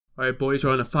Alright, boys,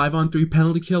 we're on a 5-on-3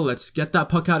 penalty kill. Let's get that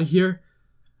puck out of here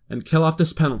and kill off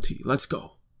this penalty. Let's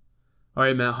go.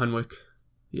 Alright, Matt Hunwick.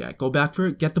 Yeah, go back for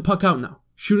it. Get the puck out now.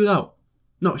 Shoot it out.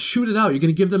 No, shoot it out. You're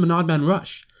going to give them an odd man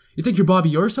rush. You think you're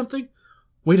Bobby Orr or something?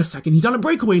 Wait a second. He's on a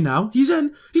breakaway now. He's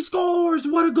in. He scores.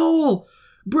 What a goal.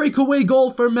 Breakaway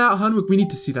goal for Matt Hunwick. We need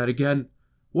to see that again.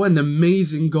 What an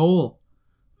amazing goal.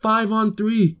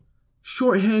 5-on-3.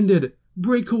 Short-handed.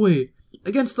 Breakaway.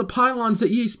 Against the pylons that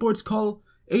EA Sports call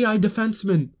AI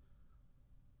defensemen.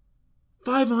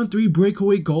 5-on-3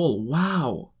 breakaway goal.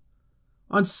 Wow.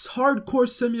 On hardcore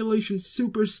simulation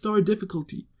superstar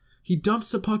difficulty, he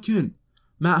dumps the puck in.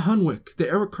 Matt Hunwick, the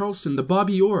Erik Karlsson, the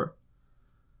Bobby Orr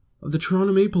of the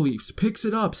Toronto Maple Leafs, picks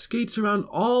it up, skates around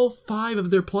all 5 of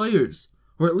their players,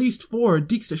 or at least 4,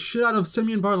 dekes the shit out of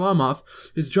Semyon Varlamov,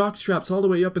 his jockstraps all the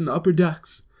way up in the upper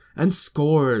decks, and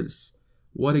scores.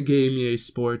 What a game, EA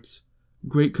Sports.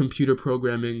 Great computer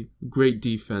programming, great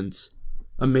defense.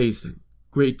 Amazing.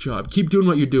 Great job. Keep doing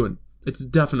what you're doing. It's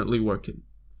definitely working.